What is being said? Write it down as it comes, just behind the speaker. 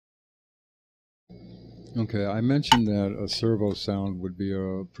Okay, I mentioned that a servo sound would be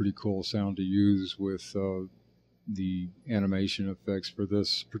a pretty cool sound to use with the animation effects for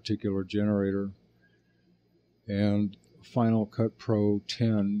this particular generator. And Final Cut Pro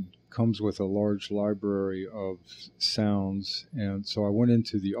 10 comes with a large library of sounds, and so I went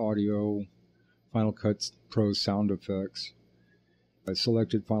into the audio Final Cut Pro sound effects. I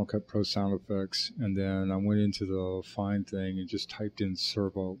selected Final Cut Pro sound effects, and then I went into the find thing and just typed in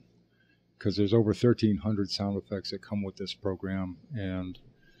servo, because there's over 1,300 sound effects that come with this program, and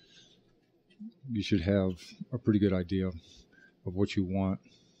you should have a pretty good idea of what you want.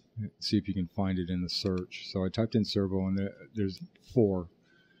 See if you can find it in the search. So I typed in servo, and there's 4.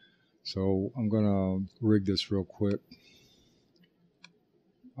 So I'm going to rig this real quick.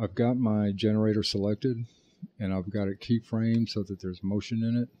 I've got my generator selected, and I've got it keyframed so that there's motion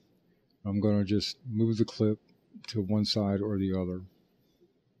in it. I'm going to just move the clip to one side or the other.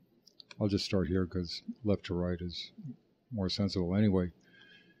 I'll just start here because left to right is more sensible anyway.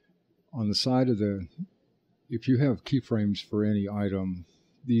 On the side of if you have keyframes for any item,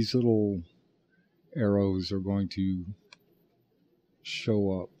 these little arrows are going to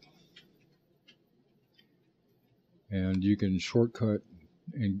show up. And you can shortcut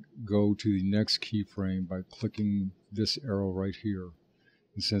and go to the next keyframe by clicking this arrow right here.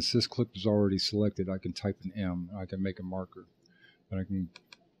 And since this clip is already selected, I can type an M. I can make a marker. And I can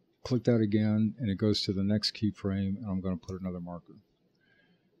click that again, and it goes to the next keyframe, and I'm going to put another marker.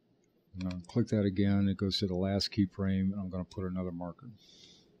 I'm going to click that again, it goes to the last keyframe, and I'm going to put another marker.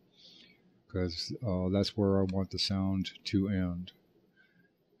 Because that's where I want the sound to end.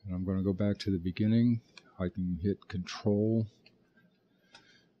 And I'm going to go back to the beginning. I can hit Control,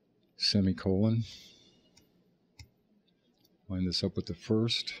 semicolon. Line this up with the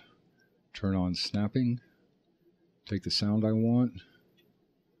first. Turn on snapping. Take the sound I want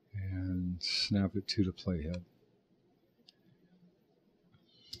and snap it to the playhead.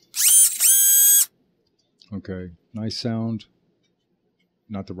 Okay, nice sound,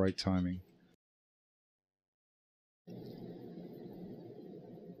 not the right timing.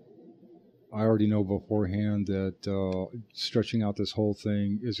 I already know beforehand that stretching out this whole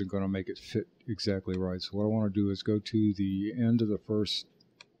thing isn't going to make it fit exactly right. So what I want to do is go to the end of the first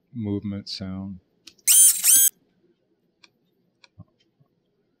movement sound.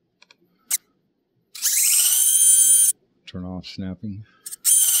 Turn off snapping.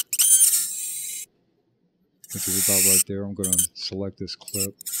 Which is about right there. I'm going to select this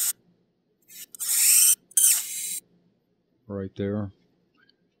clip. Right there.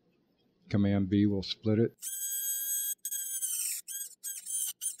 Command B will split it.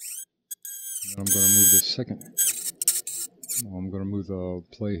 And I'm going to move the second. I'm going to move the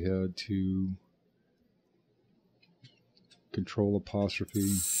playhead to Control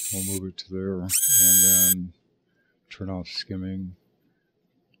apostrophe. I'll move it to there, and then turn off skimming.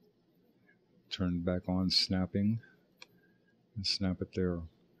 Turn back on snapping, and snap it there.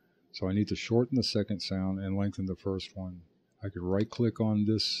 So I need to shorten the second sound and lengthen the first one. I could right click on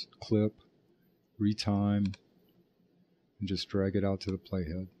this clip, retime, and just drag it out to the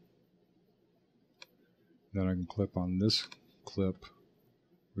playhead. Then I can click on this clip,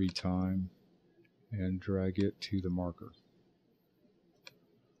 retime, and drag it to the marker.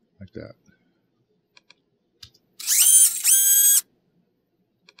 Like that.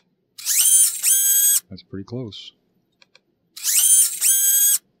 That's pretty close.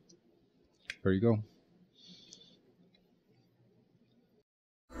 There you go.